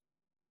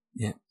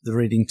The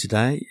reading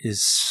today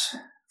is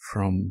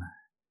from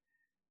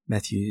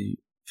Matthew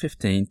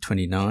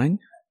 15:29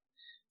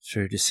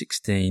 through to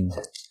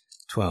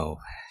 16:12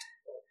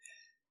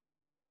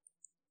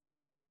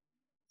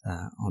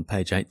 on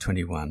page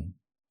 821.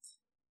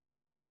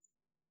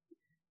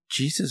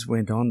 Jesus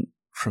went on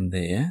from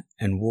there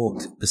and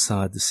walked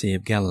beside the Sea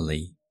of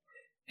Galilee,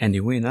 and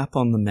he went up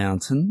on the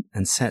mountain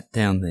and sat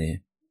down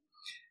there.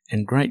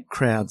 And great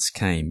crowds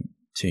came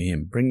to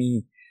him,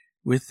 bringing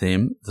with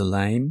them the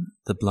lame,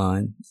 the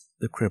blind,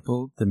 the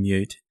crippled, the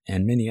mute,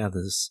 and many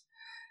others.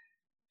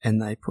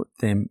 And they put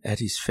them at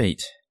his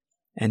feet,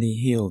 and he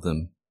healed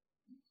them.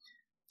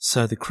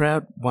 So the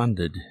crowd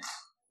wondered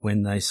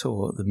when they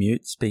saw the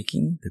mute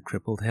speaking, the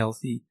crippled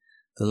healthy,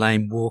 the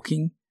lame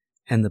walking,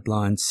 and the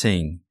blind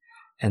seeing,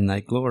 and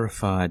they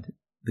glorified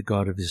the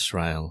God of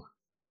Israel.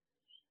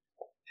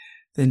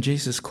 Then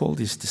Jesus called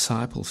his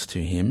disciples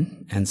to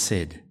him and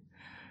said,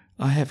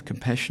 I have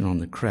compassion on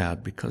the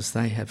crowd, because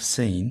they have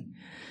been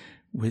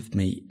with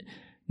me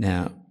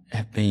now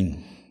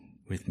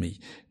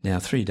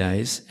 3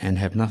 days and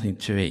have nothing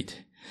to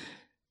eat.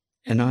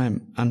 And I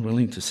am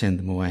unwilling to send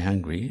them away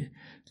hungry,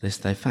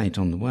 lest they faint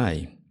on the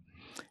way.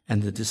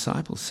 And the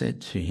disciples said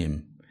to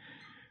him,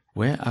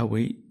 Where are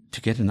we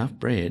to get enough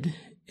bread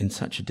in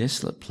such a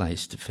desolate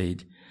place to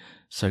feed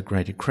so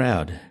great a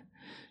crowd?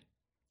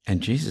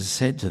 And Jesus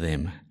said to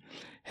them,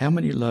 How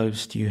many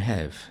loaves do you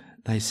have?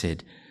 They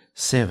said,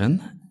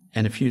 7,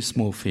 and a few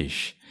small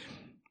fish.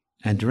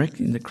 And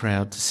directing the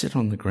crowd to sit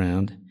on the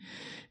ground,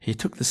 he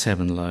took the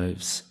 7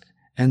 loaves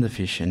and the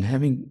fish, and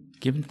having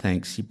given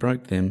thanks, he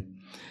broke them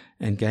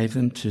and gave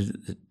them to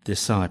the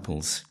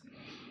disciples.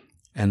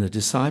 And the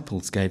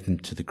disciples gave them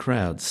to the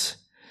crowds.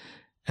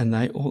 And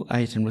they all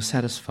ate and were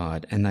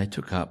satisfied, and they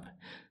took up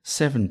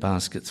 7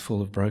 baskets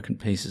full of broken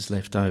pieces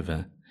left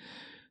over.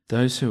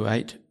 Those who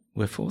ate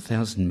were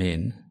 4,000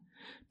 men,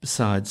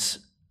 besides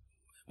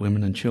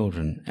women and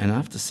children. And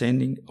after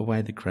sending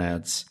away the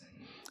crowds,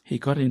 he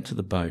got into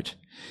the boat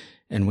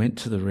and went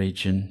to the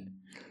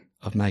region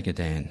of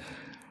Magadan.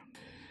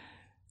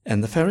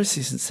 And the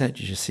Pharisees and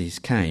Sadducees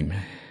came,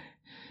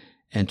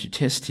 and to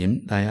test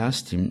him, they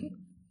asked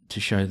him to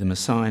show them a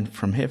sign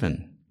from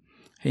heaven.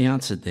 He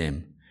answered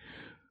them,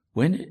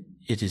 When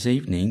it is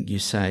evening, you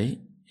say,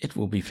 It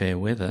will be fair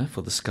weather,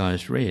 for the sky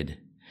is red.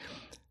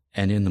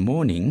 And in the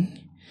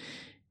morning,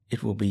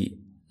 it will be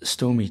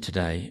stormy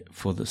today,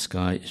 for the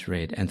sky is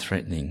red and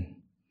threatening.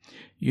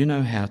 You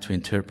know how to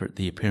interpret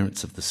the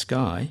appearance of the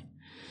sky,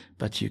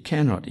 but you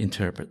cannot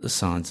interpret the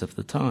signs of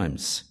the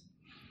times.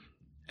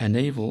 An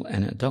evil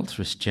and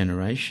adulterous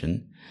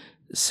generation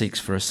seeks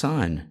for a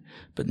sign,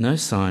 but no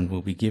sign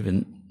will be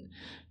given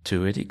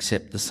to it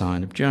except the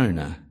sign of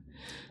Jonah.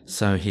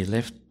 So he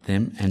left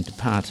them and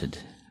departed.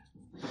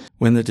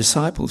 When the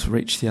disciples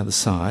reached the other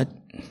side,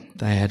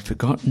 they had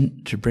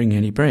forgotten to bring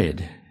any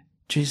bread.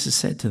 Jesus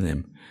said to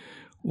them,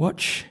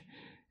 Watch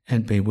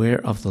and beware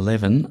of the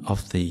leaven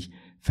of the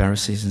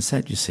Pharisees and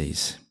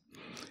Sadducees.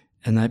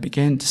 And they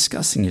began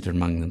discussing it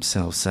among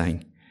themselves,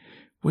 saying,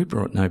 We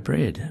brought no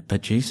bread.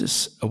 But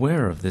Jesus,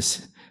 aware of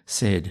this,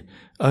 said,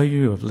 O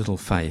you of little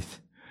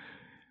faith,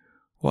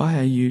 why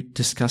are you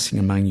discussing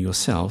among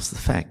yourselves the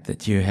fact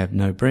that you have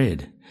no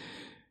bread?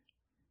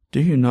 Do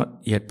you not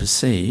yet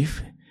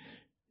perceive?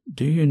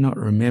 Do you not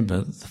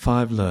remember the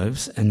 5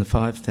 loaves and the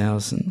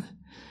 5,000,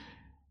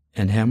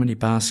 and how many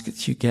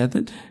baskets you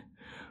gathered?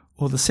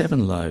 Or the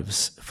 7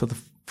 loaves for the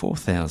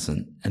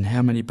 4,000, and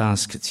how many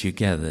baskets you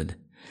gathered?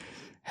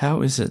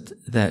 How is it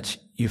that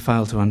you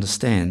fail to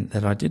understand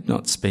that I did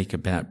not speak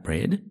about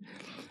bread?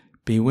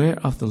 Beware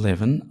of the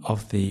leaven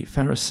of the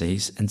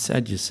Pharisees and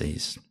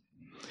Sadducees.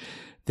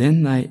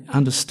 Then they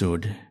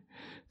understood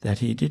that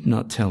he did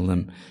not tell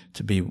them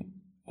to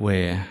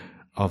beware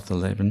of the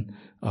leaven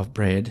of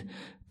bread,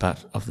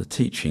 but of the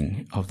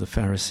teaching of the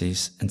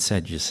Pharisees and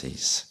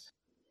Sadducees.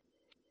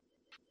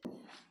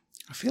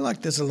 I feel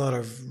like there's a lot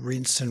of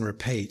rinse and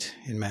repeat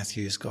in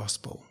Matthew's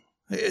Gospel,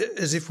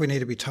 as if we need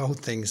to be told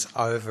things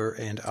over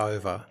and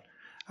over.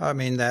 I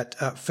mean,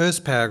 that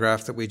first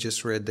paragraph that we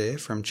just read there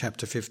from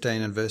chapter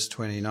 15 and verse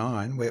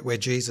 29, where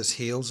Jesus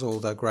heals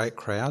all the great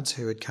crowds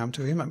who had come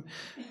to him,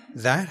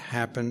 that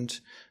happened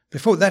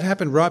before. That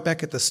happened right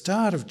back at the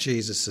start of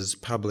Jesus'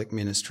 public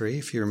ministry,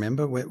 if you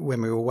remember,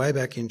 when we were way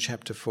back in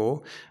chapter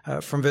 4.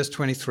 From verse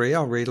 23,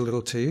 I'll read a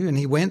little to you. And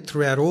he went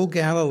throughout all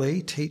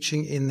Galilee,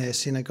 teaching in their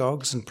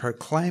synagogues and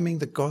proclaiming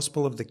the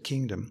gospel of the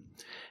kingdom,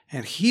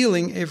 and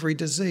healing every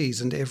disease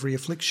and every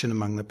affliction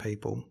among the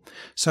people.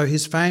 So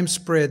his fame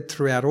spread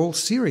throughout all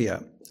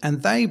Syria,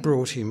 and they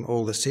brought him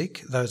all the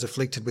sick, those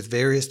afflicted with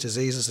various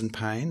diseases and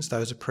pains,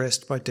 those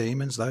oppressed by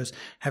demons, those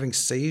having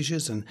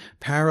seizures and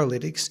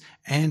paralytics,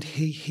 and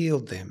he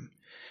healed them.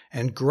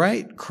 And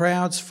great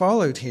crowds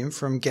followed him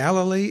from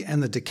Galilee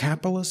and the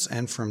Decapolis,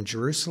 and from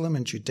Jerusalem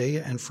and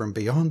Judea, and from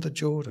beyond the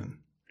Jordan.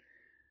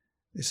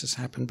 This has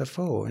happened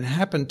before, and it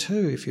happened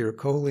too, if you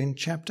recall, in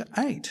chapter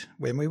 8,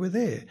 when we were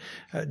there.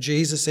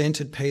 Jesus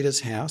entered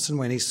Peter's house, and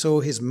when he saw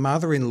his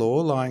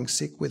mother-in-law lying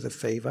sick with a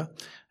fever,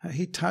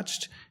 he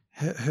touched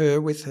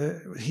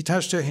He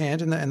touched her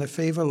hand, and the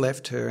fever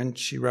left her, and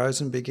she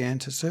rose and began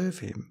to serve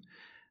him.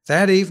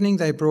 That evening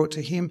they brought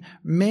to him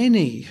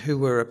many who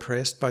were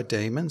oppressed by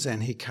demons,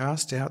 and he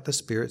cast out the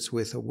spirits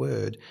with a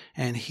word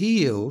and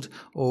healed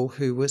all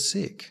who were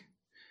sick.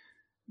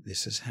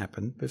 This has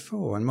happened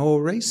before, and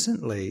more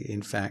recently,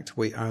 in fact,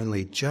 we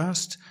only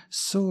just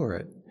saw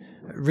it.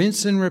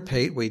 Rinse and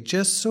repeat, we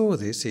just saw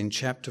this in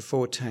chapter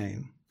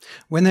 14.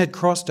 When they'd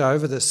crossed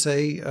over the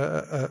sea,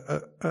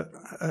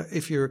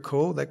 if you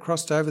recall,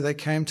 they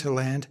came to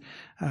land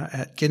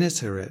at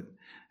Gennesaret.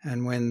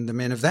 And when the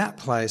men of that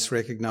place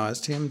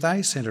recognised him,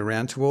 they sent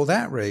around to all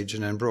that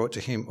region and brought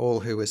to him all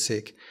who were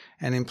sick,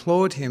 and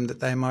implored him that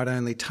they might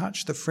only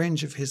touch the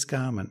fringe of his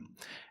garment.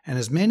 And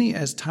as many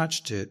as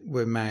touched it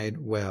were made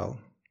well.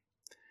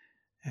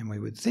 And we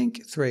would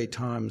think 3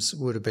 times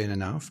would have been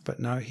enough,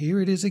 but no,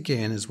 here it is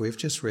again, as we've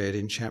just read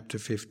in chapter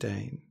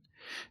 15.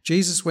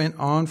 Jesus went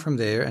on from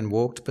there and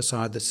walked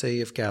beside the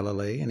Sea of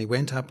Galilee, and he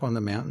went up on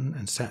the mountain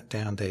and sat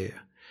down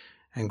there.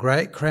 And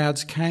great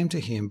crowds came to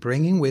him,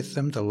 bringing with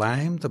them the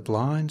lame, the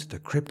blind, the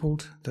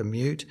crippled, the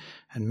mute,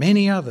 and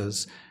many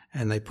others,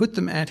 and they put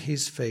them at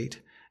his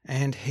feet,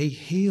 and he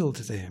healed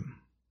them.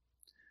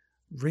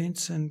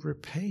 Rinse and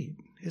repeat,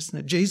 isn't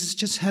it? Jesus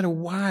just had a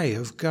way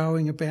of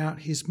going about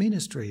his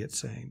ministry, it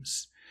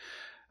seems.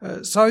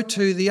 So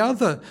too, the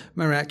other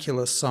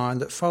miraculous sign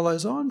that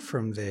follows on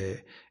from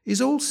there is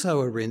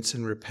also a rinse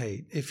and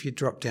repeat, if you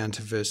drop down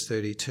to verse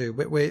 32,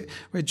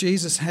 where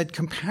Jesus had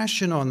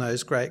compassion on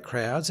those great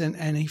crowds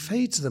and he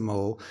feeds them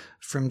all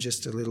from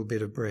just a little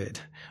bit of bread.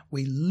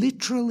 We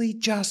literally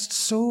just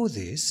saw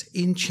this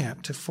in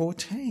chapter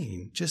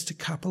 14, just a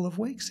couple of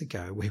weeks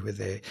ago we were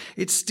there.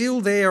 It's still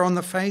there on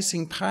the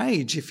facing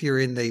page if you're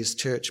in these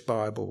church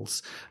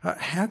Bibles.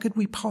 How could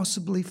we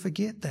possibly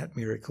forget that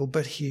miracle?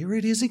 But here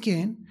it is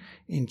again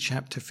in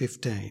chapter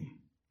 15.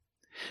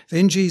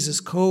 Then Jesus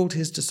called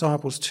his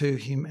disciples to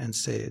him and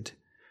said,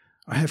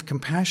 I have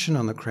compassion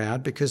on the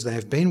crowd because they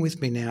have been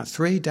with me now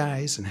 3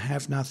 days and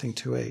have nothing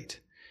to eat.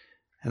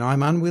 And I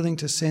am unwilling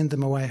to send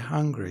them away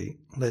hungry,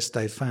 lest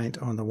they faint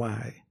on the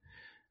way.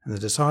 And the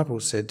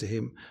disciples said to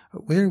him,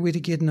 Where are we to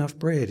get enough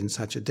bread in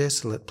such a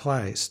desolate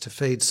place to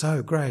feed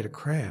so great a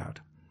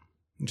crowd?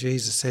 And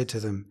Jesus said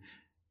to them,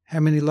 How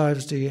many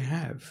loaves do you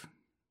have?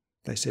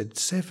 They said,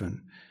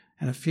 7,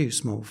 and a few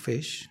small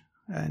fish.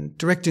 And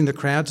directing the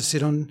crowd to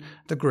sit on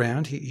the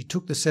ground, he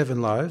took the 7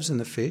 loaves and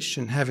the fish,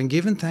 and having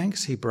given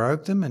thanks, he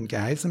broke them and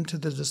gave them to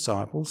the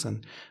disciples,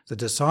 and the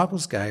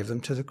disciples gave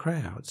them to the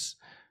crowds.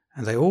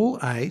 And they all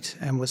ate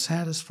and were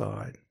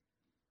satisfied.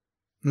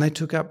 And they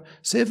took up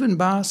 7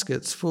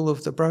 baskets full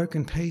of the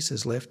broken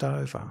pieces left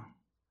over.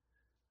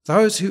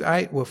 Those who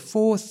ate were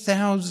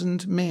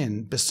 4,000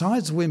 men,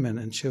 besides women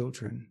and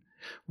children.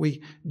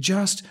 We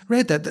just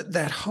read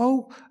that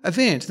whole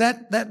event,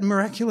 that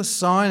miraculous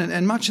sign,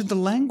 and much of the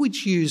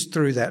language used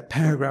through that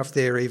paragraph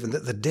there, even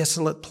that the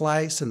desolate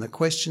place and the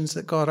questions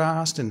that God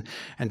asked, and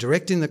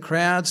directing the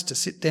crowds to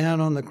sit down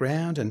on the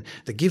ground, and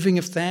the giving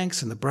of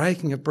thanks and the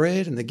breaking of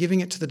bread and the giving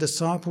it to the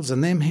disciples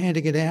and them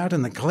handing it out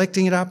and the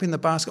collecting it up in the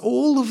basket.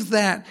 All of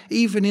that,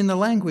 even in the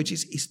language,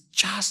 is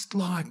just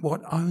like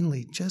what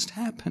only just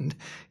happened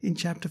in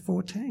chapter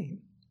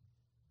 14.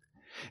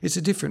 It's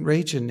a different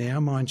region now,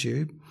 mind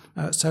you,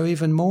 so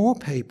even more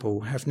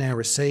people have now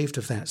received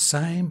of that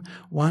same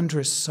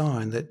wondrous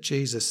sign that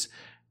Jesus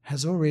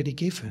has already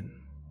given.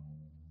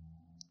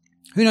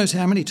 Who knows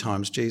how many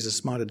times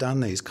Jesus might have done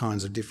these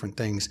kinds of different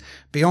things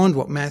beyond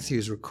what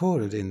Matthew's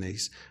recorded in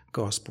this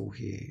gospel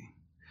here.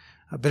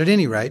 But at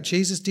any rate,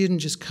 Jesus didn't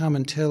just come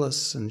and tell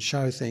us and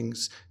show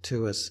things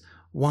to us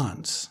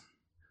once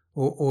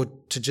or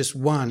to just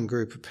one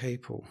group of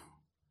people.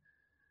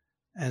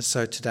 And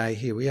so today,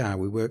 here we are.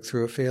 We work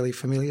through a fairly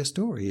familiar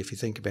story, if you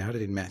think about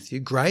it, in Matthew.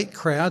 Great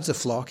crowds are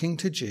flocking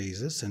to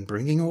Jesus and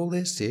bringing all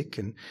their sick.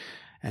 And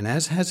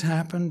as has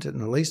happened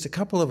on at least a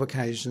couple of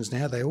occasions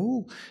now, they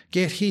all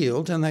get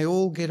healed and they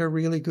all get a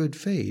really good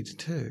feed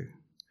too.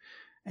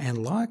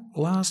 And like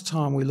last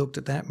time we looked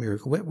at that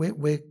miracle,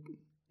 we're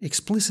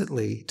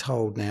explicitly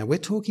told now, we're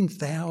talking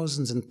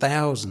thousands and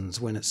thousands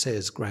when it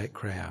says great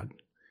crowd.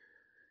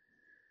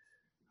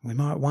 We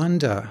might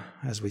wonder,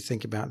 as we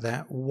think about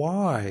that,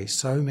 why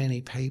so many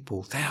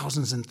people,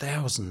 thousands and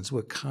thousands,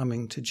 were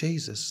coming to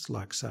Jesus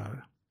like so.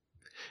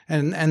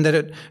 And that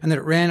it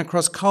ran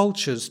across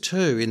cultures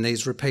too in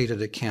these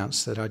repeated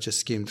accounts that I just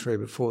skimmed through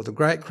before. The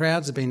great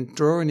crowds have been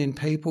drawing in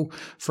people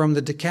from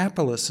the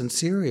Decapolis and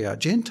Syria,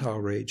 Gentile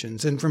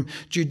regions, and from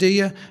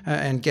Judea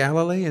and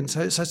Galilee. And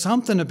so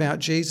something about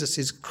Jesus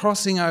is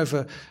crossing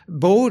over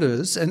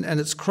borders, and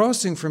it's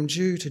crossing from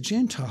Jew to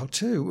Gentile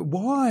too.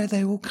 Why are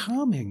they all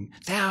coming?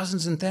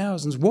 Thousands and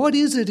thousands. What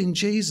is it in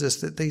Jesus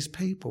that these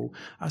people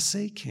are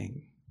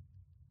seeking?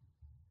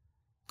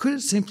 Could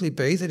it simply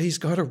be that he's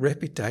got a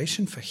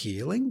reputation for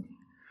healing?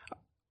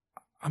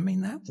 I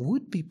mean, that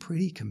would be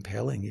pretty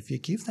compelling. If you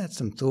give that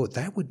some thought,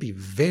 that would be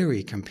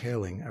very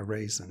compelling a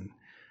reason,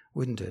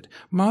 wouldn't it?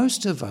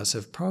 Most of us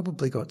have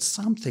probably got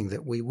something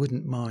that we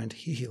wouldn't mind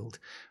healed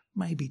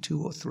maybe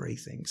 2 or 3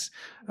 things.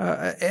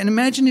 And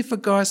imagine if a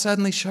guy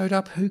suddenly showed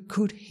up who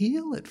could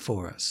heal it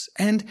for us.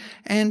 And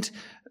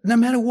no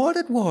matter what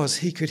it was,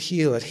 he could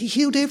heal it. He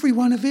healed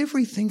everyone of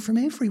everything from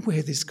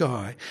everywhere, this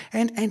guy.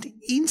 And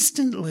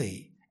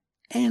instantly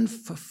and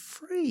for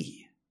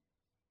free.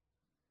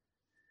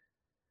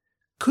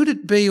 Could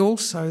it be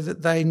also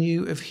that they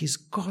knew of his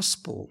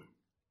gospel,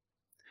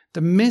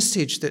 the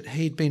message that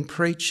he'd been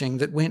preaching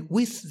that went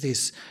with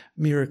this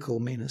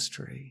miracle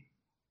ministry?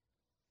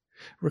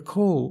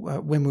 Recall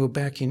when we were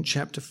back in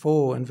chapter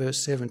 4 and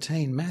verse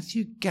 17,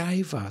 Matthew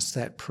gave us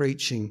that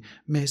preaching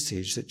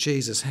message that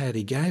Jesus had.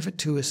 He gave it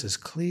to us as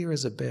clear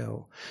as a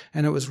bell.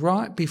 And it was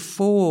right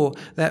before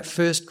that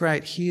first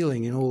great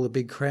healing in all the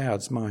big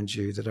crowds, mind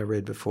you, that I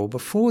read before.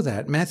 Before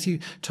that, Matthew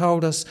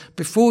told us,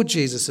 before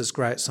Jesus'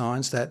 great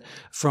signs, that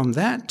from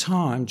that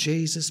time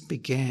Jesus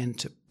began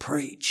to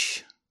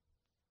preach,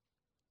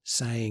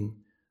 saying,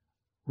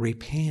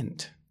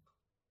 "Repent,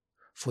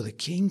 for the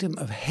kingdom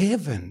of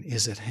heaven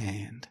is at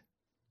hand."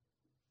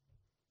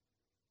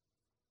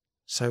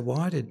 So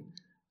why did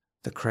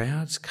the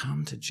crowds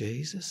come to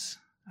Jesus?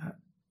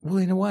 Well,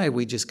 in a way,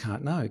 we just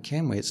can't know,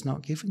 can we? It's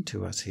not given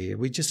to us here.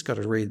 We just got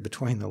to read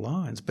between the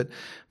lines. But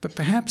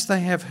perhaps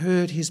they have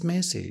heard his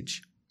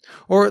message.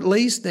 Or at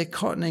least they're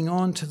cottoning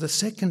on to the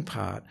second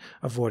part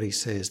of what he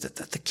says, that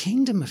the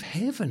kingdom of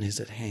heaven is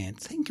at hand.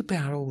 Think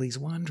about all these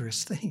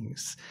wondrous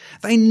things.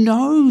 They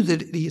know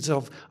that it is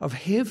of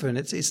heaven.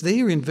 It's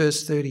there in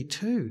verse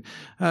 32.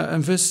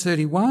 And verse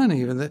 31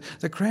 even,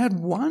 the crowd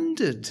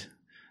wondered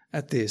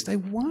at this. They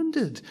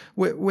wondered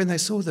when they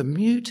saw the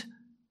mute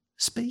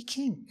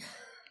speaking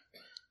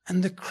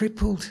and the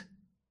crippled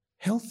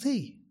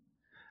healthy,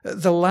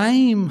 the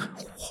lame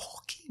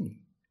walking,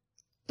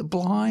 the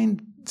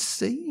blind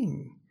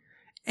seeing,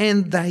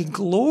 and they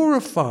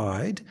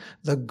glorified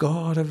the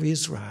God of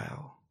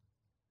Israel.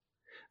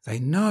 They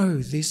know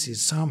this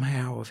is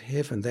somehow of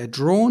heaven. They're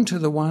drawn to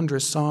the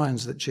wondrous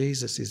signs that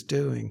Jesus is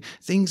doing,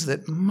 things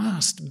that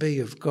must be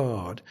of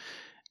God,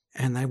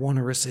 and they want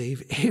to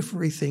receive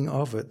everything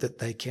of it that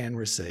they can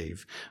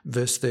receive.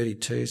 Verse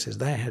 32 says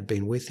they had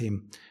been with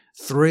him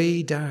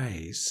 3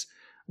 days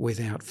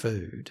without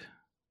food.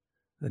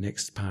 The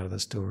next part of the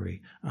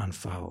story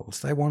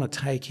unfolds. They want to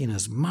take in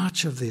as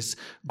much of this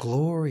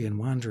glory and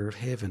wonder of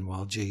heaven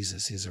while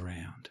Jesus is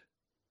around.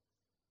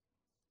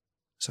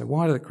 So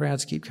why do the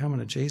crowds keep coming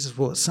to Jesus?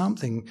 Well, it's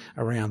something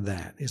around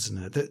that,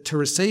 isn't it? That to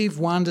receive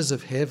wonders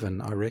of heaven,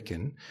 I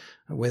reckon,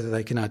 whether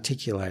they can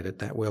articulate it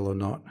that well or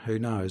not, who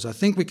knows. I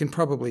think we can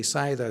probably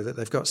say, though, that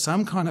they've got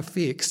some kind of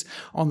fix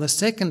on the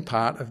second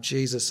part of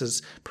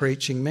Jesus'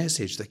 preaching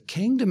message. The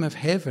kingdom of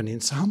heaven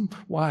in some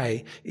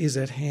way is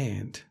at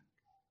hand.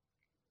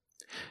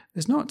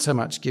 There's not so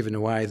much given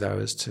away, though,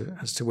 as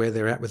to where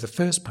they're at with the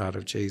first part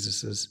of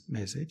Jesus'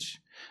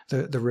 message,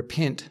 the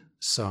repent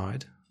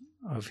side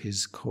of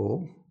his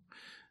call.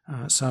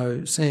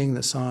 So seeing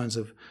the signs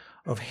of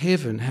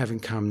heaven having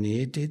come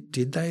near,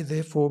 did they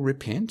therefore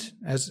repent,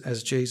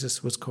 as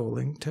Jesus was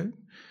calling to?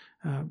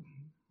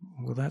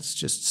 Well, that's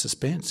just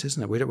suspense,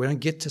 isn't it? We don't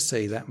get to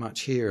see that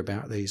much here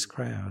about these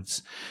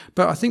crowds.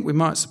 But I think we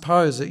might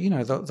suppose that,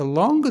 the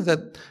longer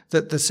that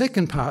the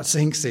second part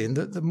sinks in,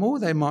 the more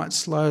they might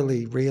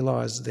slowly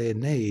realise their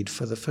need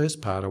for the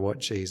first part of what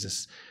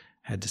Jesus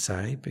had to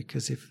say.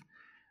 Because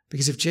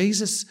if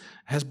Jesus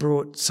has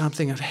brought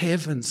something of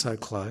heaven so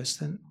close,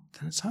 then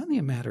it's only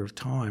a matter of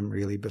time,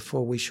 really,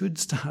 before we should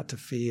start to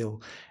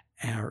feel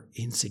our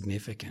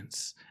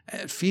insignificance,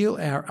 feel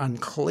our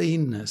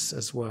uncleanness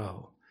as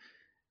well.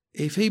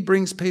 If he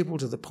brings people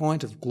to the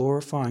point of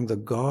glorifying the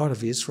God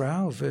of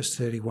Israel, verse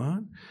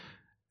 31,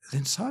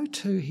 then so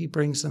too he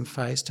brings them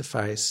face to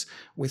face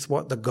with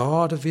what the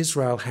God of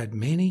Israel had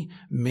many,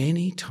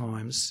 many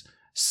times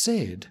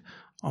said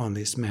on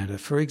this matter.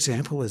 For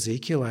example,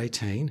 Ezekiel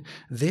 18,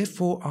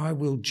 "Therefore I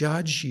will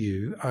judge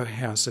you, O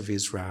house of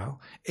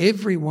Israel,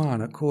 every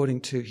one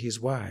according to his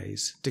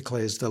ways,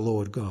 declares the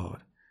Lord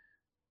God.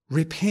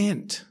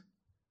 Repent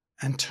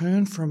and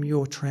turn from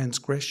your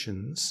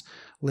transgressions,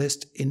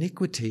 lest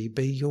iniquity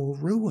be your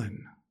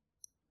ruin."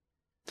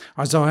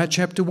 Isaiah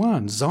chapter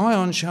 1,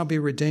 "Zion shall be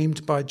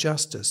redeemed by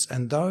justice,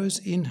 and those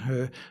in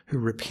her who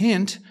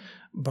repent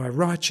by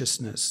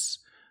righteousness.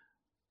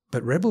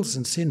 But rebels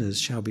and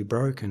sinners shall be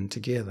broken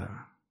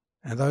together,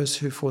 and those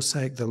who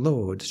forsake the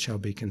Lord shall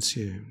be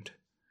consumed."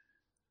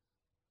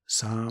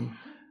 Psalm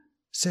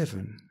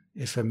 7,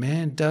 "If a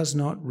man does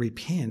not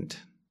repent,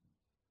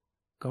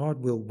 God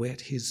will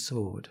whet his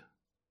sword.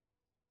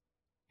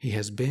 He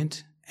has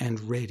bent and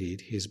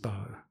readied his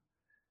bow."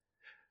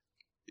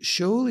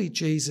 Surely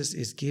Jesus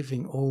is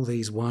giving all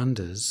these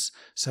wonders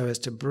so as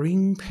to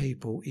bring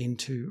people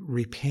into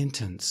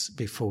repentance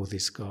before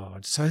this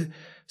God, so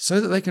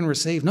that they can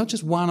receive not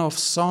just one-off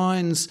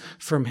signs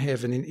from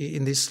heaven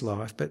in this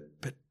life, but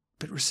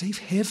receive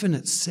heaven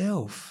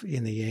itself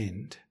in the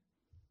end.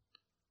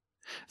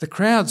 The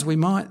crowds, we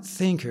might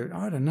think, are,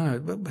 I don't know,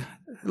 but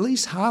at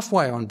least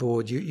halfway on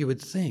board, you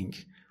would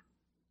think.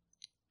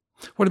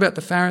 What about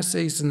the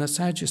Pharisees and the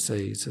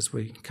Sadducees as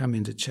we come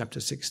into chapter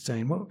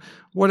 16?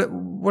 What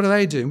are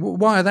they doing?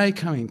 Why are they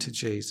coming to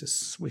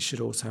Jesus? We should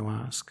also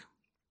ask.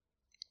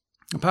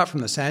 Apart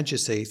from the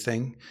Sadducee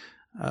thing,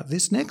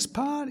 this next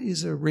part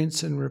is a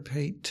rinse and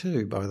repeat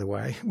too, by the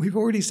way. We've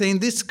already seen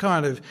this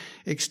kind of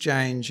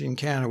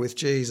encounter with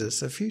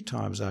Jesus a few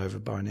times over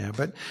by now.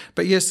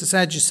 But yes, the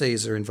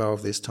Sadducees are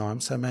involved this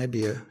time, so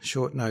maybe a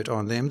short note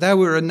on them. They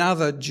were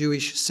another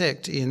Jewish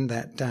sect in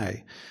that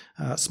day.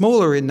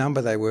 Smaller in number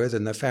they were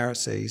than the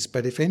Pharisees,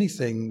 but if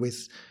anything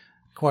with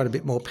quite a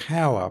bit more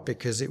power,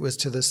 because it was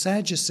to the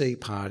Sadducee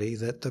party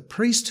that the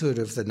priesthood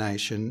of the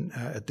nation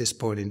at this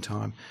point in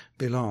time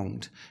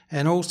belonged.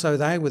 And also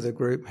they were the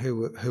group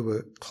who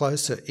were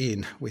closer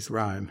in with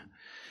Rome.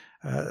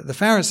 The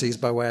Pharisees,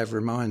 by way of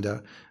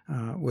reminder,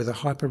 were the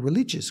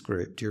hyper-religious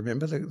group. Do you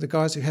remember? The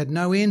guys who had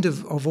no end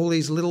of all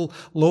these little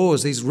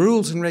laws, these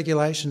rules and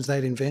regulations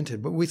they'd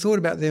invented. But we thought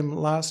about them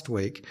last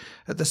week.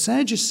 The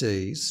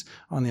Sadducees,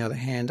 on the other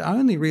hand,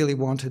 only really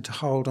wanted to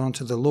hold on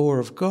to the law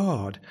of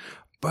God,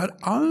 but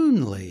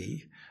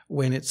only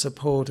when it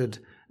supported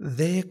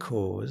their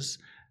cause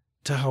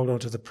to hold on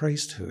to the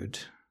priesthood.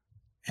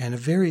 And a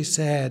very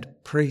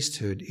sad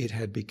priesthood it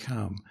had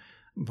become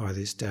by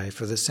this day.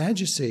 For the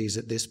Sadducees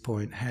at this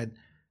point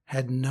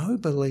had no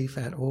belief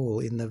at all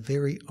in the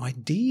very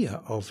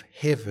idea of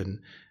heaven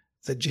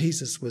that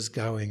Jesus was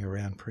going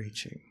around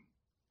preaching.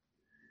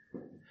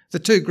 The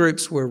two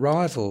groups were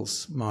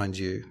rivals, mind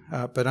you,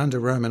 but under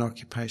Roman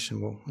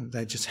occupation,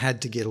 they just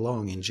had to get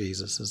along in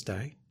Jesus'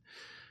 day.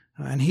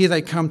 And here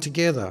they come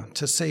together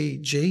to see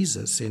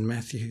Jesus in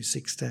Matthew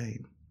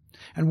 16.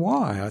 And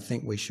why, I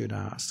think we should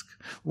ask.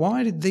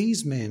 Why did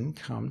these men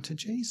come to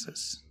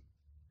Jesus?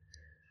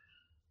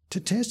 To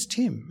test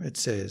him, it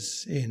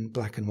says in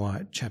black and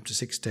white, chapter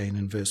 16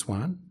 and verse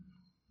 1.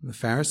 The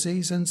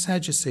Pharisees and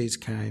Sadducees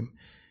came,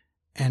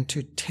 and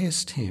to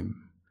test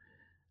him,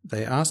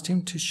 they asked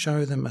him to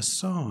show them a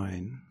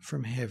sign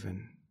from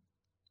heaven.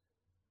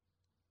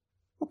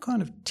 What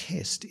kind of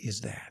test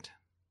is that?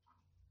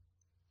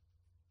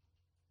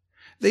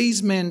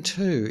 These men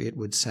too, it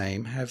would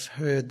seem, have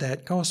heard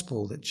that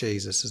gospel that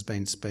Jesus has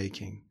been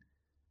speaking.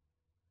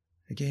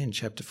 Again,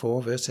 chapter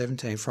 4, verse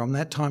 17, from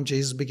that time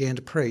Jesus began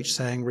to preach,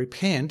 saying,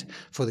 repent,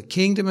 for the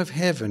kingdom of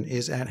heaven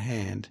is at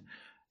hand.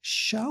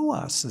 Show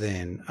us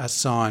then a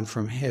sign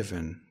from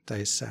heaven,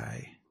 they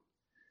say.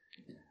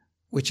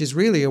 Which is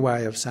really a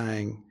way of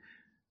saying,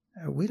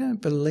 we don't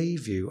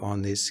believe you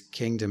on this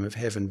kingdom of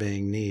heaven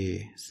being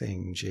near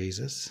thing,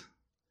 Jesus.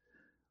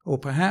 Or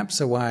perhaps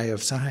a way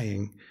of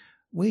saying,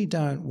 we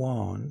don't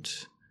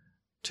want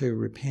to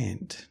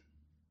repent.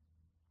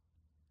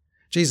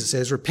 Jesus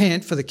says,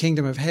 repent, for the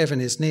kingdom of heaven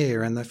is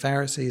near. And the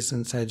Pharisees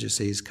and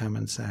Sadducees come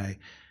and say,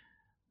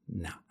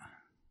 no,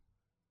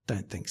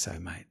 don't think so,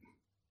 mate.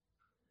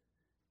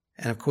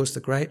 And of course, the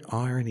great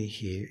irony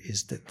here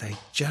is that they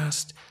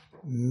just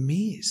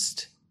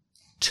missed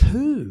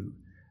two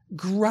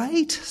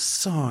great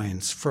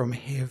signs from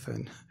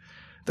heaven.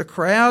 The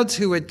crowds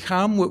who had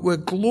come were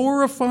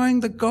glorifying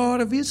the God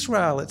of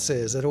Israel, it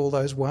says, at all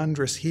those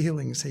wondrous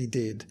healings he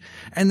did.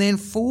 And then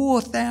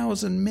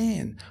 4,000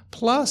 men,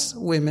 plus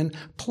women,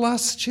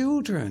 plus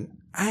children,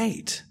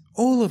 ate,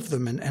 all of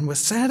them, and were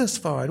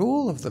satisfied,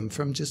 all of them,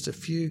 from just a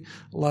few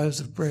loaves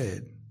of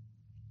bread.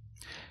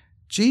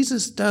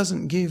 Jesus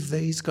doesn't give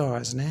these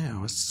guys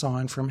now a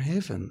sign from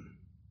heaven,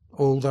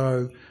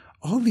 although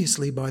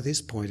obviously by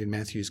this point in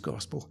Matthew's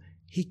Gospel,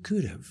 he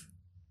could have.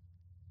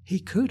 He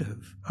could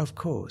have, of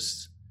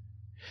course.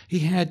 He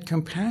had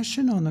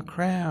compassion on the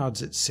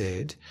crowds, it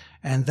said,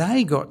 and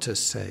they got to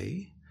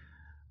see,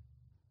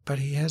 but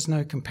he has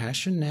no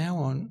compassion now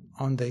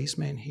on these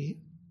men here.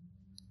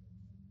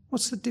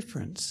 What's the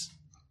difference?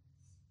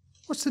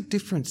 What's the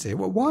difference there?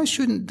 Well, why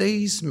shouldn't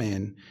these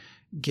men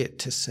get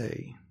to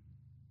see?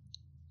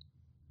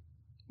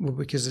 Well,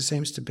 because there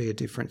seems to be a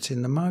difference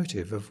in the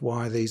motive of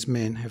why these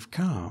men have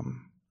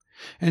come.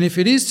 And if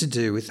it is to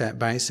do with that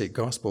basic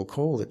gospel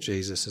call that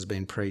Jesus has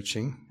been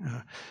preaching,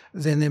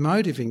 then their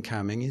motive in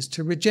coming is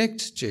to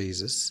reject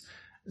Jesus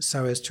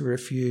so as to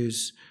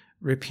refuse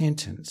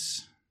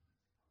repentance.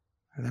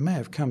 And they may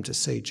have come to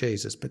see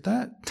Jesus, but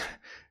they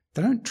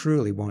don't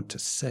truly want to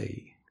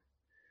see.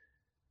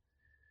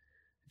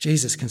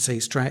 Jesus can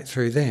see straight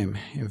through them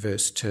in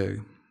verse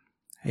 2.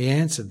 He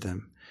answered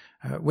them,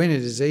 when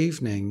it is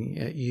evening,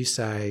 you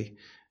say,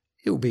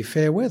 it will be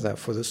fair weather,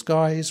 for the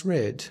sky is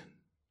red.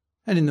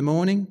 And in the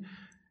morning,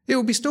 it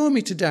will be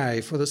stormy today,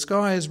 for the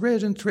sky is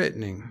red and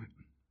threatening.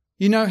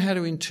 You know how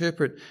to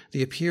interpret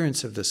the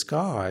appearance of the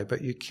sky,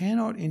 but you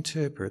cannot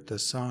interpret the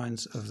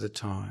signs of the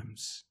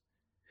times.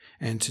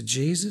 And to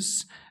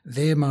Jesus,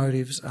 their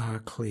motives are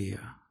clear.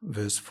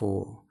 Verse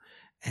 4,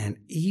 an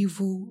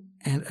evil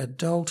and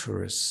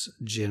adulterous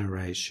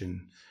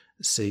generation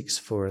seeks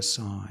for a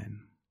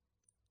sign.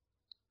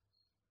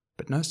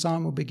 But no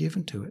sign will be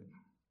given to it,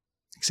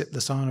 except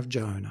the sign of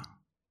Jonah.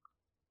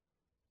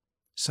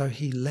 So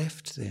he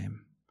left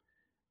them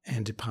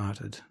and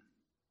departed.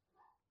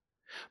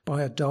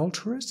 By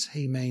adulterous,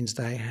 he means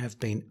they have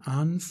been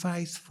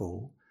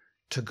unfaithful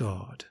to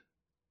God,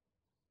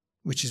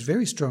 which is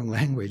very strong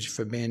language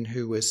for men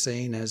who were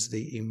seen as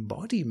the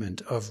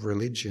embodiment of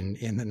religion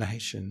in the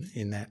nation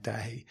in that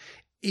day.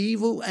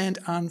 Evil and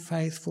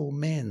unfaithful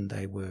men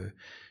they were,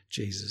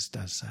 Jesus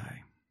does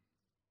say.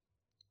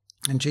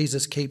 And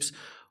Jesus keeps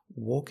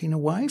walking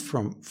away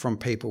from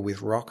people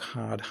with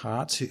rock-hard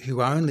hearts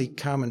who only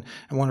come and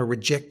want to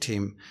reject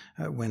him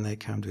when they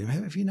come to him.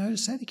 Have you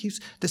noticed that?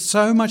 There's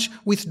so much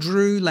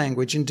withdrew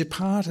language and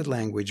departed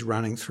language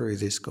running through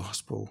this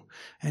gospel.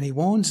 And he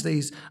warns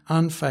these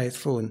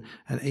unfaithful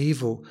and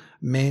evil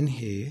men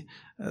here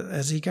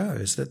as he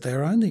goes that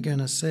they're only going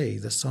to see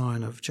the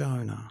sign of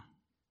Jonah.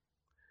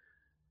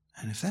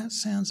 And if that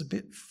sounds a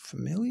bit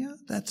familiar,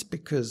 that's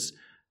because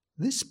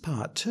this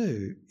part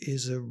too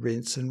is a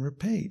rinse and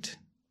repeat.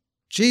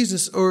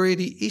 Jesus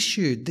already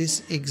issued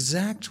this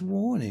exact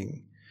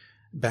warning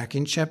back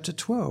in chapter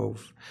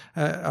 12.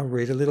 I'll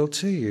read a little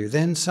to you.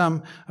 Then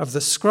some of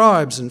the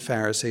scribes and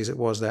Pharisees, it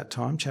was that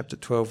time, chapter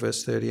 12,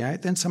 verse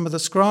 38, then some of the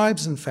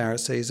scribes and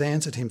Pharisees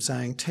answered him,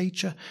 saying,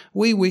 Teacher,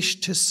 we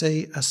wish to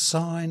see a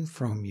sign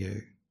from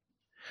you.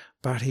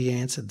 But he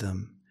answered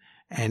them,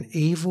 An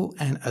evil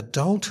and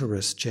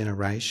adulterous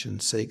generation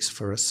seeks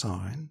for a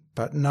sign,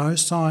 but no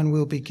sign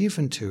will be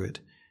given to it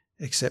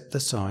except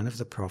the sign of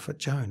the prophet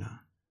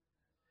Jonah.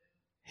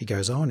 He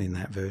goes on in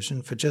that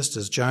version, for just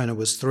as Jonah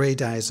was 3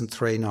 days and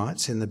 3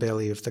 nights in the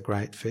belly of the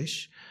great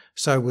fish,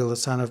 so will the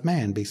Son of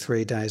Man be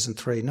 3 days and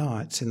 3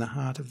 nights in the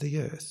heart of the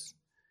earth.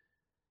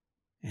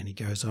 And he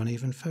goes on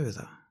even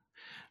further.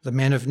 The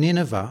men of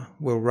Nineveh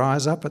will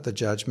rise up at the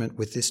judgment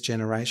with this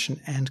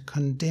generation and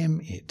condemn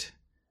it,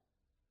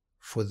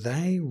 for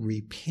they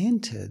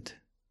repented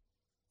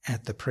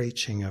at the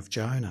preaching of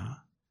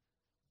Jonah,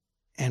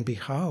 and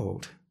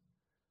behold,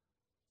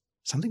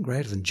 something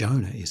greater than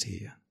Jonah is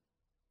here.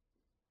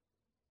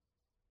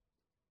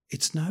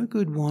 It's no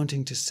good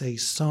wanting to see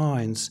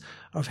signs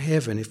of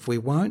heaven if we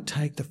won't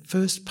take the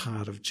first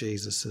part of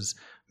Jesus'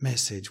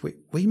 message.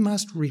 We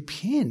must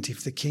repent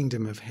if the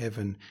kingdom of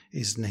heaven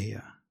is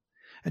near.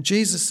 And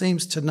Jesus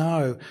seems to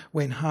know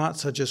when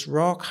hearts are just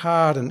rock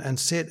hard and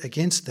set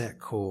against that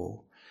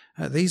call.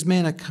 These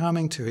men are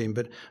coming to him,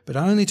 but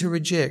only to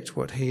reject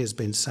what he has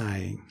been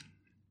saying.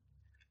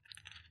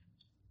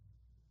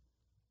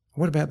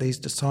 What about these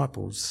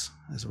disciples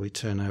as we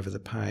turn over the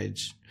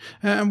page?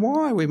 And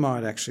why, we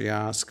might actually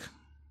ask,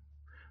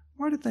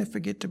 why did they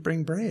forget to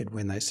bring bread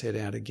when they set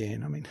out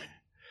again? I mean,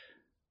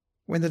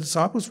 when the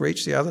disciples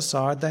reached the other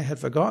side, they had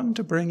forgotten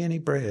to bring any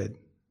bread.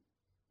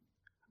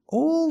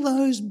 All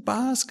those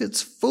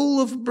baskets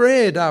full of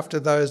bread after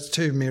those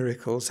 2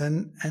 miracles,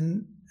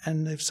 and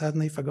they've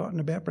suddenly forgotten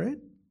about bread?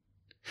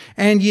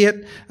 And yet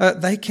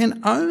they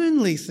can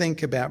only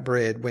think about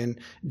bread when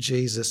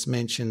Jesus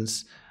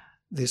mentions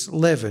this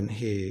leaven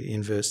here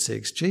in verse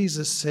 6.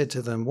 Jesus said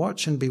to them,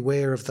 Watch and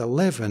beware of the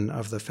leaven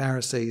of the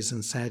Pharisees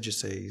and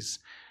Sadducees.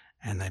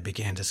 And they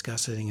began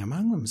discussing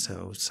among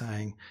themselves,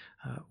 saying,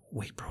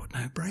 We brought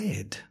no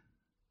bread.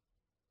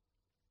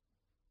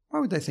 Why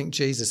would they think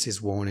Jesus is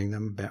warning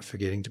them about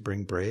forgetting to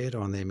bring bread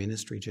on their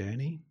ministry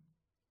journey?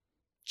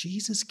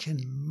 Jesus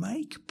can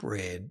make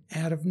bread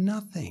out of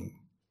nothing.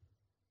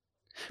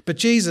 But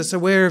Jesus,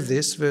 aware of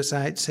this, verse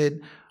 8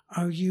 said,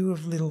 O you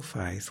of little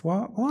faith,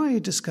 why are you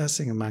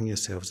discussing among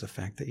yourselves the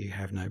fact that you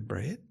have no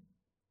bread?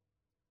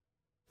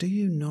 Do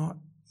you not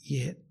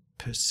yet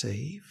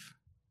perceive?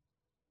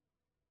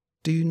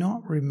 Do you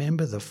not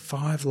remember the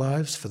 5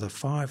 loaves for the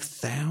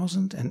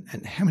 5,000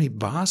 and how many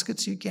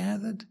baskets you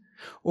gathered?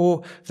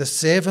 Or the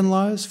 7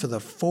 loaves for the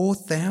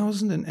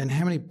 4,000 and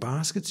how many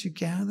baskets you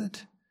gathered?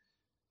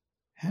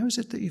 How is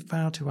it that you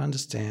fail to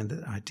understand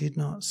that I did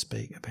not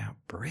speak about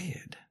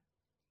bread?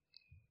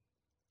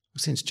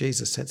 Since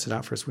Jesus sets it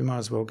up for us, we might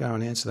as well go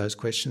and answer those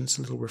questions.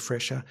 A little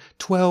refresher.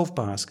 12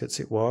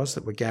 baskets it was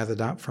that were gathered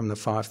up from the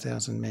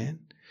 5,000 men,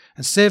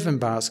 and 7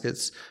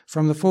 baskets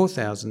from the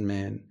 4,000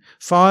 men.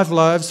 5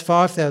 loaves,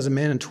 5,000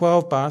 men, and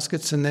 12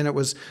 baskets, and then it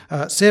was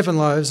 7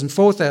 loaves and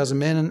 4,000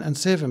 men and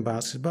 7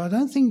 baskets. But I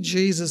don't think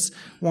Jesus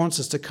wants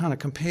us to kind of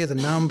compare the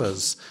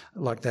numbers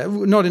like that.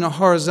 Not in a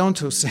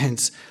horizontal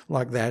sense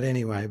like that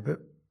anyway,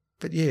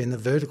 but yeah, in the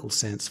vertical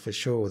sense for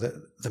sure.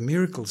 The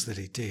miracles that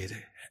he did,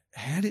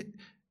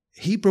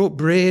 he brought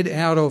bread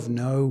out of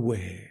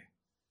nowhere.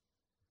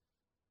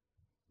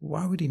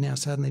 Why would he now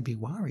suddenly be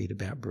worried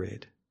about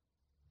bread?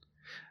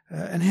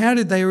 And how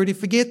did they already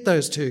forget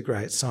those 2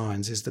 great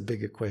signs is the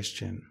bigger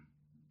question.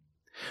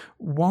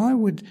 Why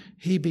would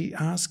he be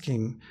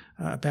asking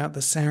about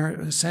the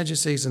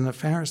Sadducees and the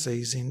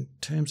Pharisees in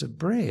terms of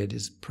bread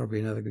is probably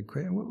another good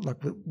question.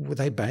 Like, were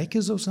they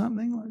bakers or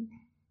something?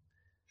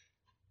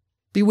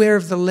 Beware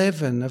of the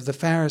leaven of the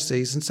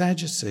Pharisees and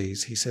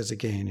Sadducees, he says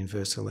again in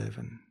verse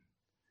 11.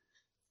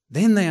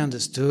 Then they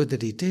understood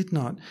that he did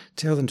not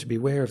tell them to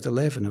beware of the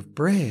leaven of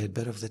bread,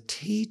 but of the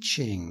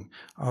teaching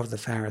of the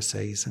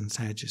Pharisees and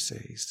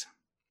Sadducees.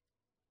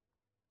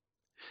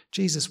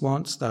 Jesus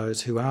wants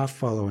those who are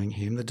following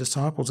him, the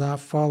disciples are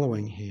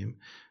following him,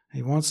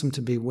 he wants them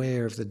to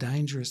beware of the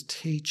dangerous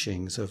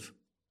teachings of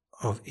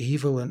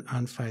evil and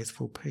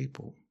unfaithful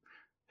people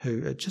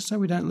who, just so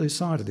we don't lose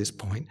sight of this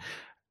point,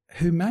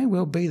 who may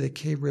well be the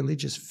key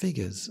religious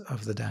figures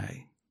of the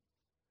day.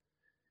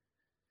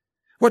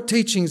 What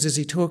teachings is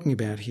he talking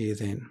about here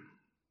then?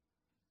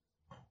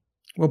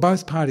 Well,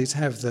 both parties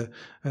have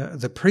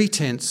the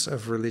pretense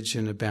of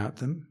religion about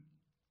them.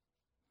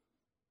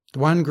 The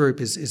one group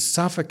is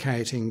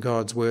suffocating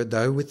God's word,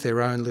 though, with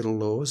their own little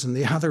laws, and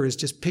the other is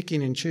just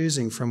picking and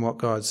choosing from what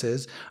God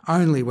says,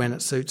 only when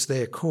it suits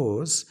their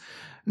cause.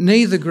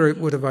 Neither group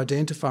would have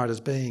identified as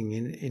being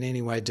in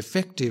any way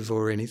defective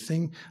or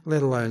anything,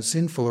 let alone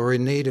sinful or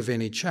in need of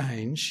any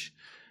change.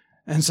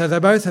 And so they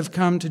both have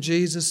come to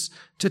Jesus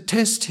to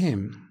test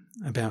him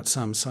about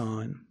some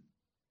sign,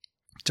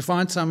 to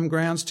find some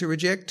grounds to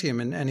reject him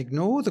and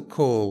ignore the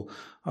call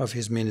of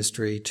his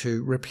ministry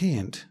to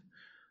repent.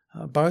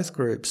 Both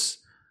groups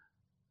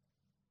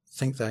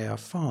think they are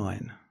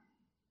fine,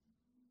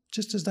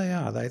 just as they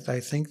are. They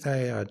think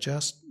they are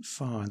just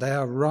fine. They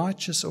are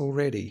righteous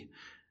already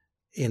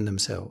in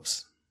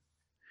themselves.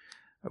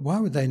 Why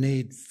would they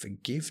need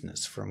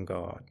forgiveness from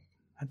God?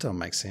 That doesn't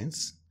make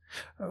sense.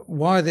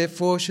 Why,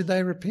 therefore, should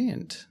they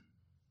repent?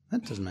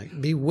 That doesn't make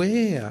sense.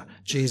 Beware,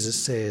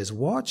 Jesus says,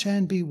 watch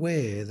and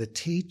beware the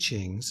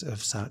teachings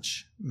of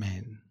such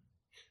men.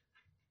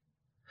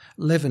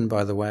 Leaven,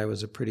 by the way,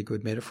 was a pretty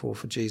good metaphor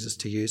for Jesus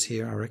to use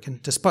here, I reckon,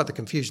 despite the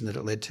confusion that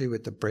it led to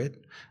with the bread.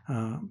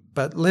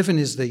 But leaven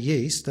is the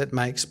yeast that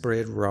makes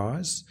bread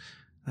rise.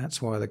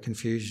 That's why the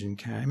confusion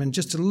came. And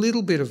just a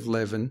little bit of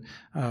leaven,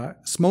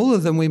 smaller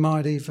than we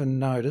might even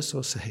notice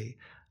or see,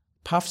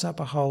 puffs up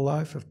a whole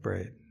loaf of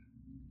bread.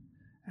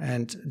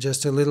 And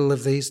just a little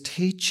of these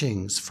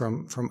teachings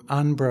from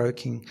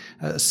unbroken,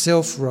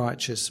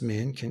 self-righteous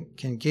men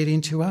can get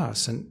into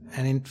us and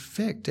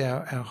infect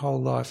our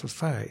whole life of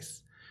faith.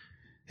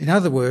 In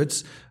other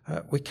words,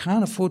 we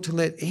can't afford to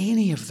let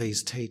any of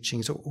these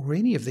teachings or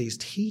any of these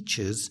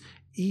teachers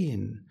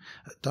in.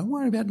 Don't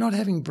worry about not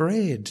having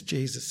bread,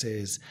 Jesus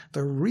says.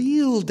 The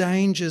real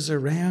dangers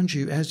around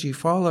you as you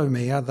follow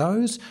me are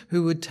those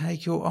who would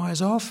take your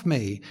eyes off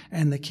me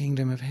and the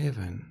kingdom of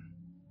heaven.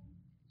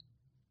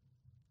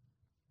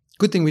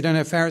 Good thing we don't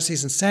have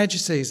Pharisees and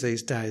Sadducees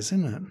these days,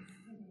 isn't it?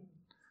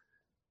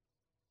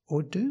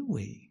 Or do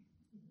we?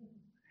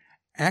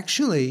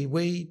 Actually,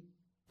 we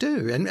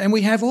do. And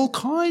we have all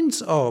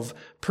kinds of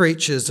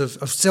preachers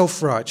of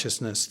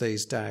self-righteousness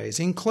these days,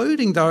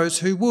 including those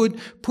who would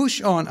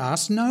push on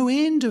us no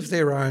end of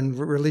their own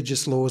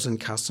religious laws and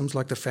customs,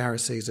 like the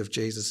Pharisees of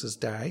Jesus'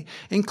 day,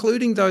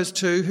 including those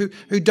too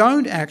who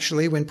don't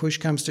actually, when push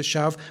comes to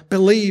shove,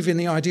 believe in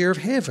the idea of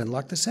heaven,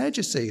 like the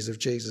Sadducees of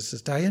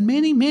Jesus' day, and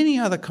many, many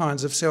other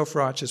kinds of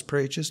self-righteous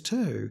preachers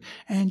too.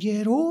 And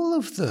yet all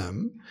of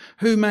them,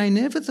 who may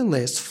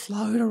nevertheless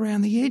float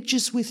around the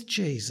edges with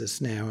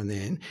Jesus now and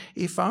then,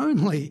 if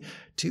only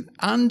to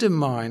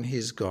undermine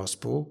his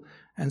gospel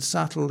and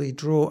subtly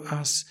draw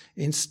us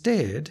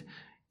instead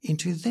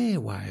into their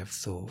way of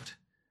thought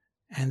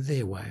and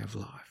their way of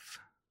life.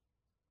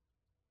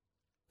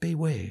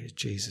 Beware,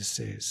 Jesus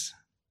says.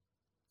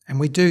 And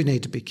we do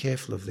need to be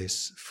careful of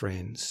this,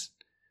 friends.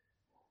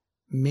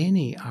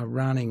 Many are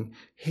running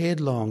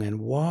headlong and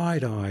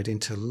wide-eyed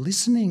into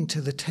listening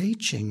to the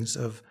teachings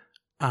of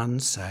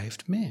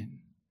unsaved men.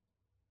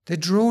 They're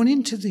drawn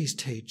into these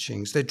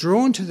teachings. They're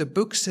drawn to the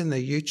books and the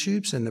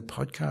YouTubes and the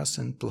podcasts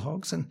and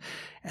blogs.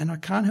 And I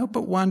can't help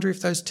but wonder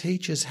if those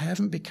teachers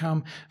haven't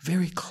become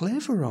very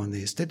clever on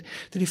this, that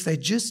if they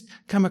just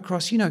come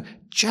across,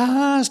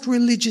 just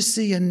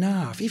religiously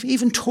enough, if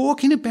even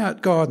talking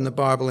about God and the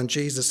Bible and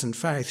Jesus and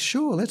faith,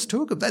 sure, let's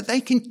talk about that.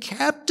 They can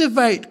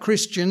captivate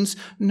Christians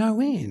no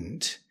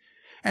end.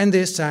 And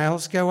their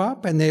sales go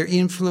up and their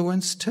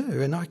influence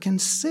too. And I can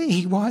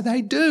see why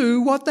they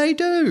do what they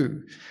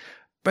do.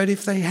 But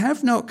if they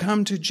have not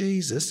come to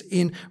Jesus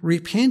in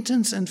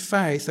repentance and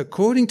faith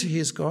according to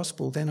his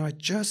gospel, then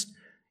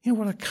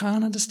what I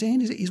can't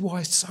understand is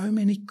why so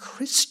many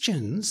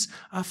Christians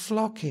are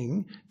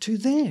flocking to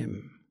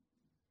them.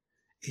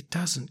 It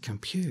doesn't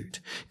compute,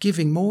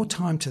 giving more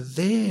time to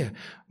their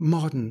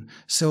modern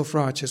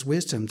self-righteous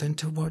wisdom than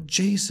to what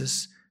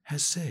Jesus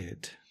has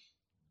said.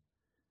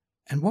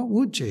 And what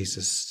would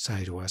Jesus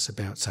say to us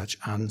about such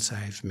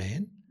unsaved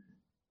men?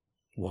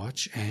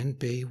 Watch and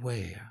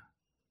beware.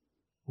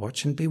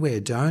 Watch and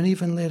beware. Don't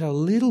even let a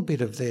little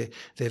bit of their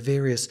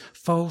various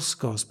false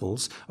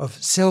gospels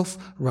of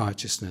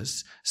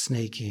self-righteousness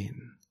sneak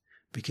in,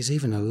 because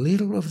even a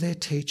little of their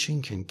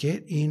teaching can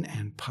get in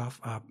and puff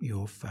up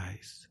your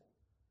faith.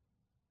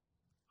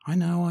 I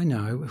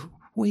know.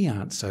 We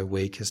aren't so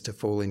weak as to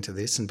fall into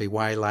this and be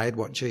waylaid,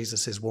 what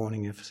Jesus is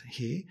warning us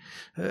here.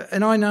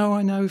 And I know,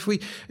 if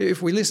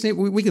we listen,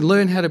 we can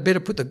learn how to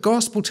better put the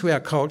gospel to our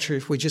culture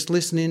if we just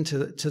listen into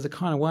the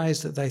kind of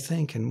ways that they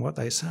think and what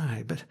they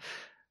say.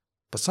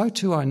 But so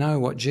too I know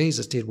what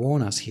Jesus did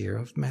warn us here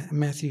of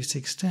Matthew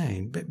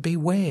 16. But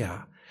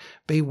beware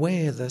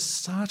the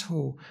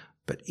subtle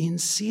but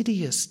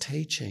insidious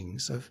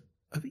teachings of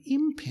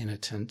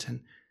impenitent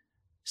and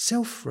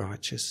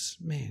self-righteous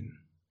men.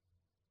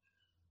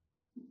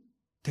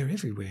 They're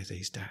everywhere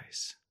these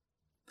days.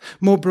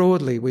 More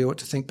broadly, we ought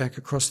to think back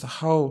across the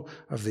whole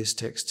of this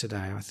text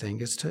today, I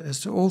think, as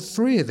to all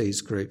three of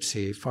these groups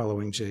here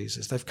following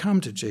Jesus. They've come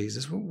to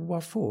Jesus.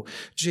 What for?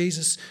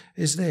 Jesus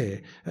is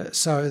there.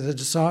 So the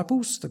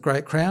disciples, the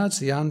great crowds,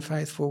 the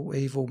unfaithful,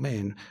 evil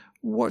men.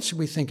 What should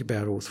we think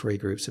about all three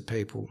groups of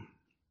people?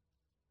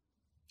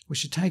 We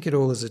should take it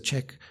all as a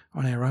check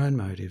on our own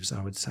motives,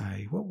 I would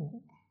say.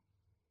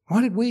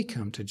 Why did we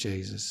come to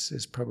Jesus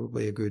is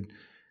probably a good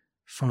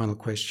final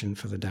question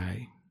for the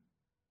day.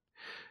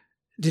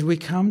 Did we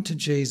come to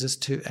Jesus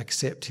to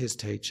accept his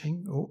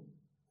teaching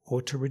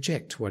or to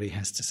reject what he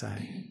has to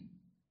say?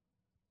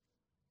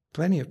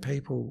 Plenty of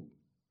people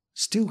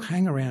still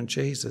hang around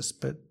Jesus,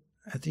 but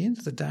at the end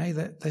of the day,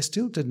 they're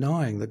still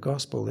denying the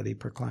gospel that he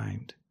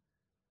proclaimed.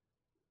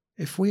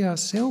 If we are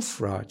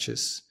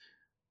self-righteous,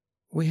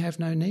 we have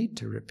no need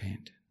to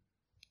repent.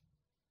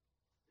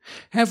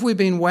 Have we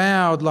been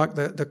wowed like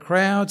the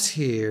crowds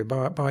here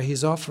by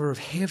his offer of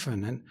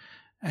heaven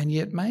and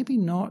yet maybe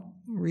not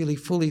really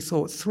fully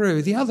thought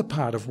through the other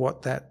part of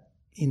what that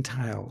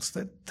entails,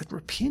 that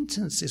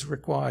repentance is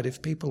required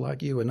if people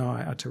like you and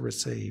I are to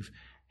receive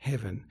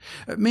heaven?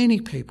 Many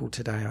people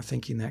today are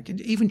thinking that.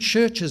 Even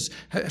churches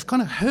have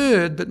kind of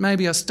heard but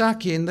maybe are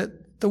stuck in that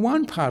the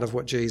one part of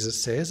what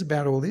Jesus says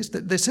about all this,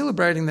 that they're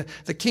celebrating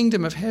the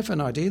kingdom of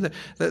heaven idea,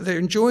 that they're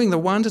enjoying the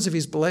wonders of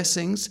his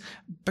blessings,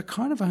 but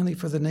kind of only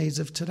for the needs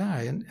of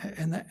today.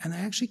 And they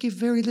actually give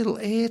very little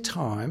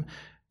airtime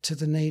to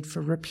the need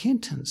for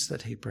repentance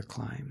that he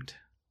proclaimed.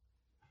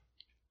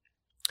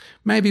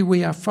 Maybe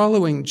we are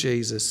following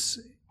Jesus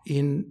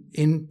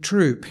in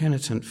true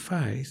penitent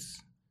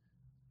faith,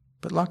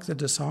 but like the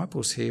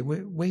disciples here,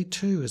 we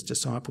too as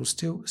disciples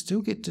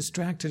still get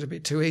distracted a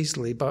bit too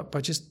easily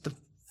by just the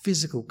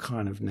physical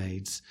kind of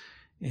needs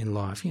in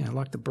life,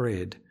 like the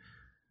bread.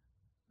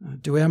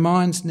 Do our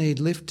minds need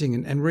lifting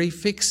and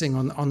refixing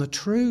on the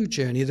true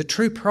journey, the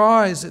true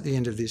prize at the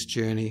end of this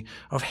journey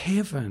of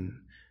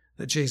heaven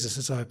that Jesus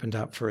has opened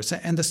up for us,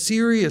 and the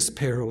serious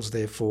perils,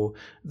 therefore,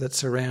 that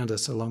surround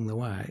us along the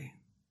way?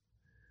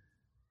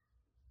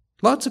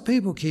 Lots of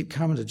people keep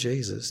coming to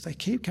Jesus. They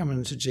keep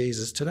coming to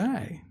Jesus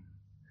today.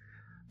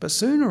 But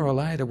sooner or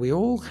later, we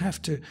all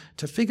have to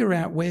figure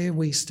out where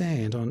we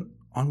stand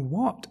on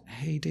what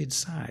he did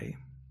say.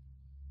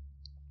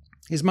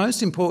 His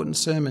most important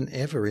sermon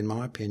ever, in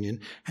my opinion,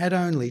 had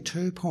only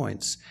 2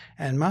 points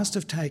and must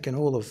have taken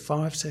all of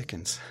 5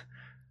 seconds.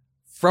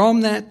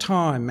 From that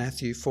time,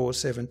 Matthew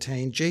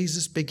 4:17,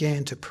 Jesus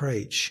began to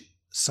preach,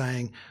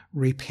 saying,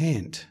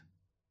 "Repent,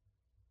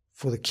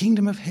 for the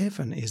kingdom of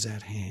heaven is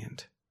at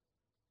hand."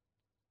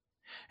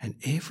 And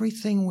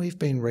everything we've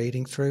been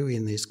reading through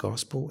in this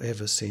gospel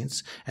ever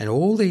since, and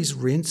all these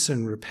rinse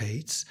and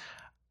repeats,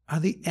 are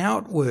the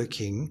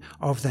outworking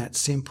of that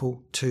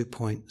simple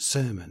 2-point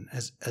sermon,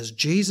 as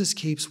Jesus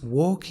keeps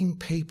walking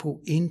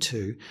people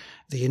into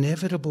the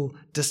inevitable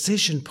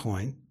decision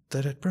point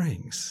that it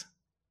brings.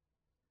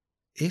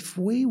 If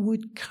we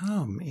would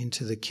come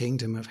into the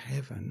kingdom of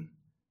heaven,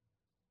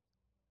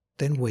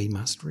 then we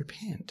must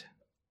repent.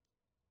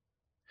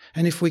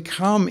 And if we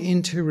come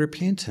into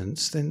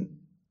repentance, then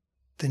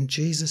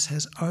Jesus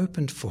has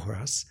opened for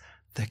us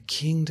the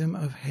kingdom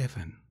of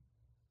heaven.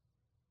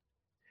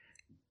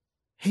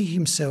 He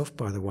himself,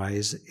 by the way,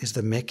 is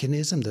the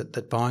mechanism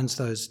that binds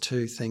those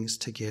two things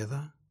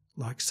together,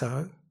 like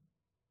so.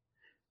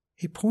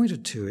 He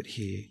pointed to it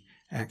here,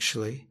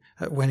 actually,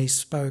 when he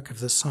spoke of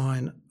the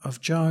sign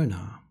of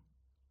Jonah,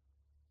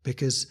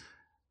 because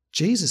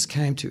Jesus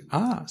came to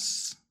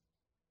us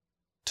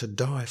to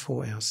die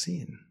for our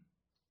sin,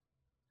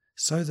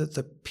 so that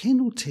the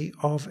penalty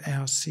of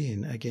our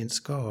sin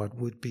against God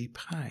would be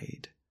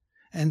paid,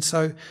 and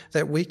so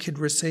that we could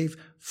receive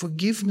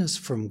forgiveness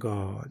from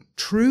God.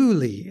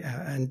 Truly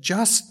and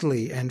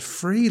justly and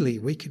freely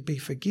we could be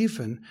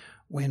forgiven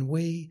when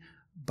we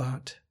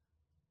but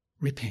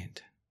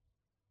repent.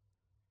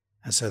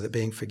 And so that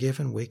being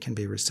forgiven, we can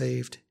be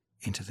received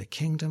into the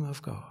kingdom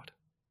of God.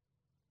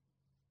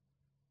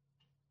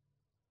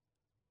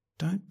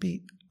 Don't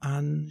be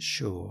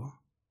unsure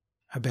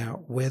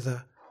about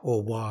whether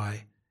or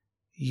why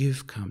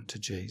you've come to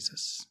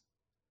Jesus.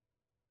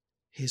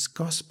 His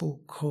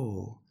gospel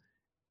call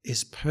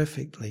is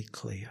perfectly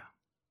clear.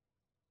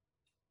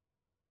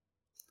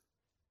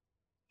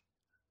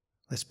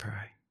 Let's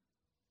pray.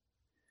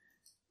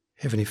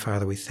 Heavenly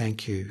Father, we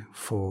thank you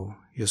for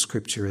your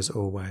scripture as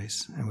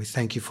always, and we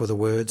thank you for the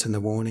words and the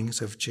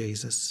warnings of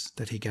Jesus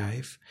that he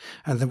gave,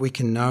 and that we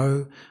can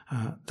know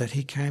that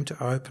he came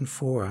to open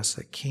for us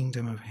the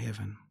kingdom of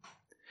heaven.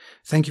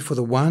 Thank you for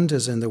the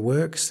wonders and the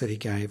works that he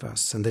gave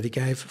us and that he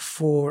gave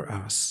for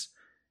us,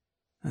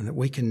 and that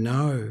we can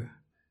know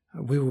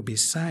we will be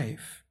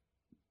safe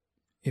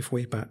if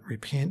we but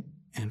repent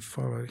and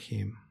follow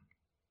him.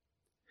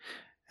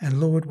 And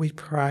Lord, we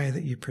pray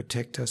that you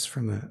protect us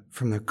from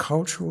the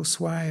cultural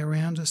sway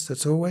around us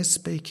that's always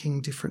speaking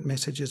different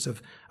messages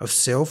of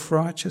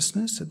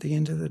self-righteousness at the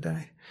end of the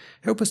day.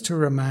 Help us to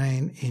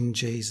remain in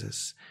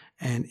Jesus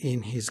and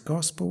in his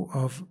gospel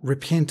of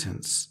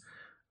repentance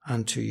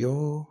unto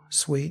your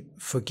sweet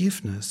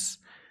forgiveness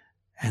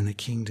and the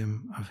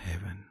kingdom of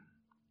heaven.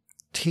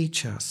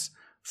 Teach us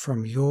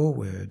from your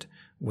word,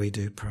 we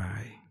do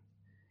pray.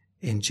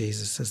 In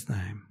Jesus'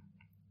 name,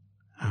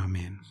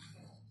 amen.